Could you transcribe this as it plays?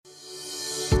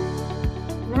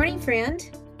morning,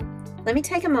 friend. Let me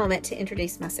take a moment to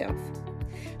introduce myself.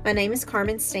 My name is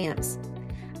Carmen Stamps.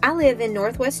 I live in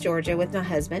Northwest Georgia with my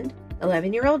husband,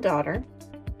 11-year-old daughter,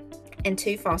 and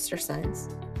 2 foster sons.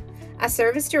 I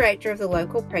serve as director of the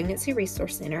local Pregnancy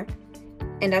Resource Center,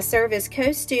 and I serve as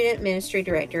co-student ministry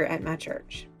director at my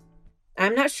church.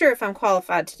 I'm not sure if I'm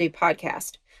qualified to do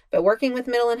podcast, but working with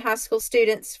middle and high school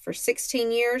students for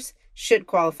 16 years should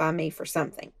qualify me for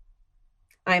something.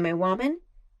 I am a woman,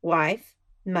 wife,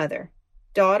 mother,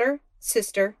 daughter,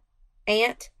 sister,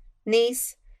 aunt,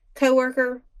 niece,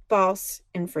 coworker, boss,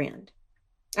 and friend.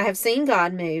 I have seen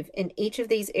God move in each of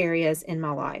these areas in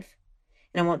my life,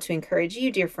 and I want to encourage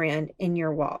you, dear friend, in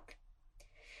your walk.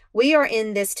 We are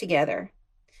in this together.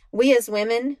 We as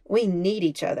women, we need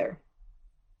each other.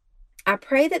 I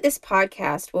pray that this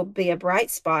podcast will be a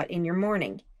bright spot in your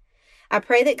morning. I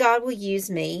pray that God will use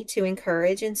me to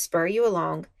encourage and spur you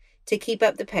along to keep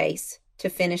up the pace, to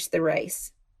finish the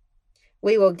race.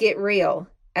 We will get real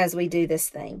as we do this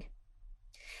thing.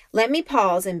 Let me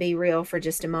pause and be real for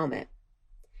just a moment.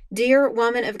 Dear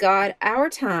woman of God, our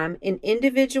time in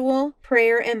individual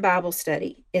prayer and Bible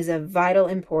study is of vital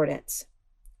importance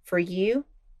for you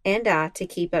and I to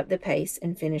keep up the pace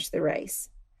and finish the race.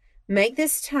 Make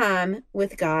this time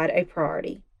with God a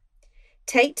priority.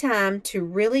 Take time to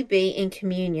really be in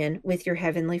communion with your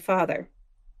Heavenly Father.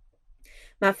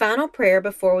 My final prayer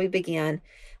before we begin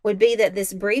would be that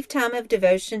this brief time of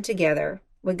devotion together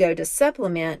would go to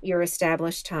supplement your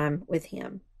established time with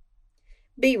Him.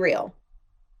 Be real.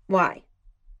 Why?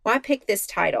 Why pick this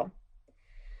title?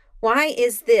 Why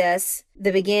is this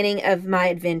the beginning of my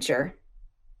adventure?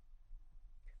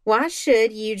 Why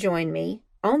should you join me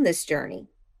on this journey?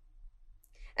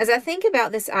 As I think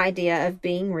about this idea of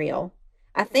being real,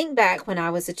 I think back when I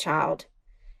was a child,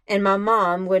 and my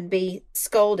mom would be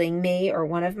scolding me or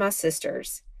one of my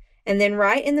sisters, and then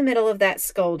right in the middle of that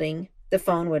scolding, the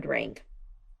phone would ring.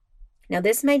 Now,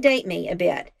 this may date me a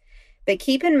bit, but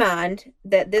keep in mind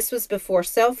that this was before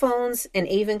cell phones and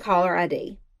even caller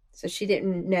ID, so she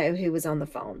didn't know who was on the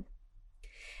phone.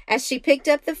 As she picked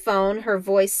up the phone, her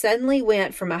voice suddenly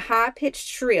went from a high-pitched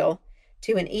shrill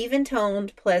to an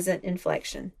even-toned, pleasant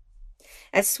inflection.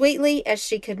 As sweetly as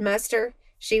she could muster,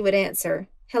 she would answer,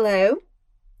 "Hello?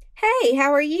 Hey,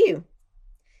 how are you?"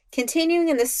 Continuing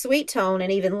in this sweet tone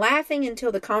and even laughing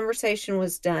until the conversation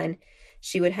was done,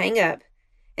 she would hang up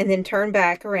and then turn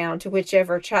back around to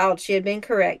whichever child she had been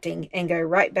correcting and go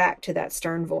right back to that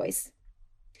stern voice.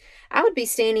 I would be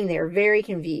standing there very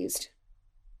confused.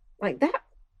 Like, that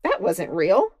wasn't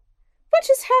real. What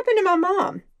just happened to my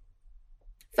mom?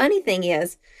 Funny thing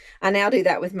is, I now do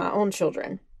that with my own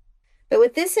children. But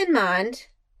with this in mind,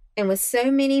 and with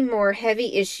so many more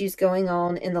heavy issues going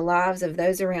on in the lives of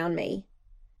those around me,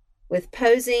 with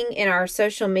posing in our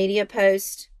social media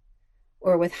posts,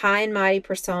 or with high and mighty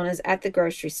personas at the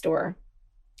grocery store,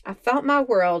 I thought my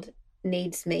world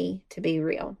needs me to be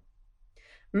real.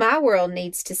 My world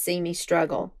needs to see me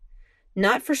struggle,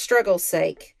 not for struggle's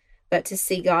sake, but to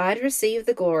see God receive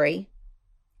the glory,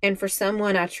 and for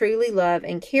someone I truly love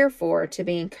and care for to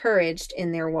be encouraged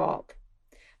in their walk.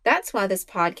 That's why this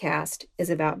podcast is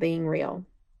about being real.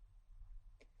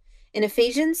 In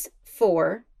Ephesians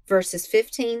 4, verses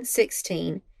 15,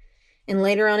 16, and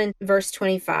later on in verse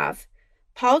 25,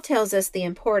 Paul tells us the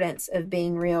importance of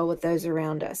being real with those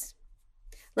around us.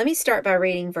 Let me start by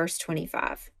reading verse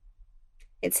 25.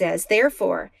 It says,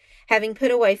 "Therefore, having put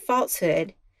away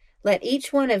falsehood, let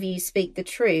each one of you speak the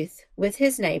truth with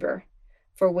his neighbor,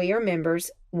 for we are members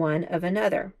one of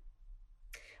another."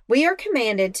 We are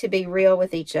commanded to be real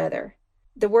with each other.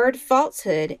 The word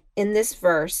falsehood in this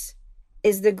verse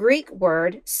is the Greek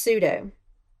word pseudo.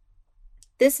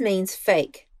 This means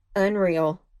fake,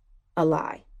 unreal, a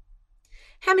lie.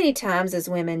 How many times as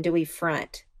women do we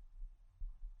front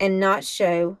and not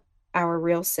show our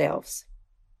real selves?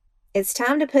 It's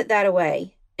time to put that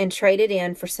away and trade it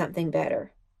in for something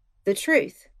better. The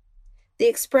truth. The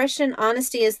expression,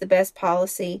 "honesty is the best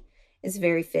policy," is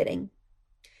very fitting.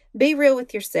 Be real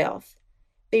with yourself.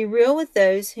 Be real with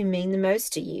those who mean the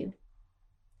most to you.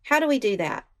 How do we do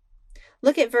that?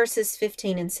 Look at verses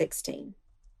 15 and 16.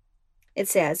 It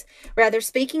says, "Rather,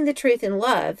 speaking the truth in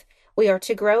love, we are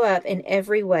to grow up in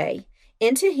every way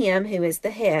into Him who is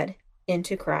the head,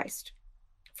 into Christ,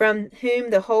 from whom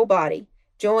the whole body,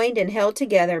 joined and held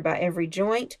together by every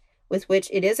joint with which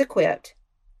it is equipped,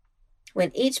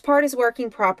 when each part is working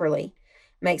properly,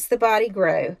 makes the body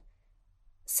grow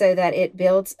so that it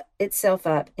builds itself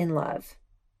up in love."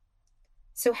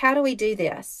 So how do we do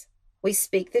this? We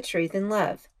speak the truth in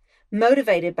love.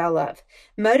 motivated by love,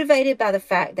 motivated by the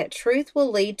fact that truth will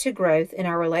lead to growth in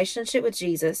our relationship with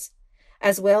Jesus,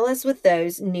 as well as with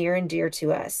those near and dear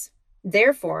to us,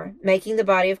 therefore making the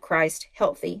body of Christ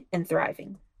healthy and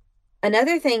thriving.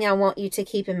 Another thing I want you to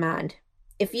keep in mind,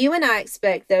 if you and I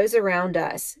expect those around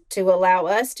us to allow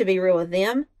us to be real with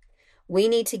them, we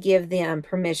need to give them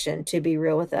permission to be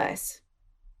real with us.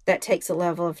 That takes a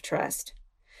level of trust.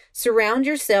 Surround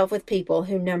yourself with people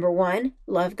who, number 1,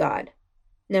 love God.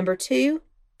 Number 2,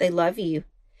 they love you.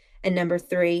 And number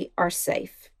 3, are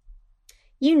safe.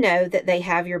 You know that they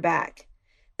have your back.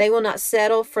 They will not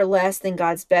settle for less than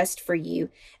God's best for you,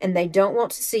 and they don't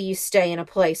want to see you stay in a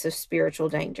place of spiritual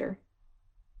danger.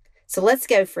 So let's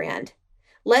go, friend.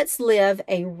 Let's live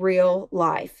a real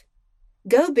life.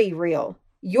 Go be real.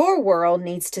 Your world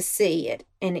needs to see it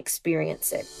and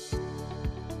experience it.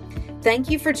 Thank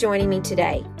you for joining me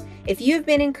today. If you have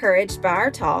been encouraged by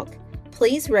our talk,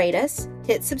 please rate us,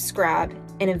 hit subscribe,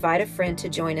 and invite a friend to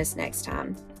join us next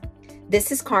time.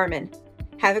 This is Carmen.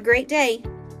 Have a great day.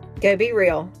 Go be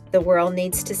real. The world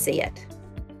needs to see it.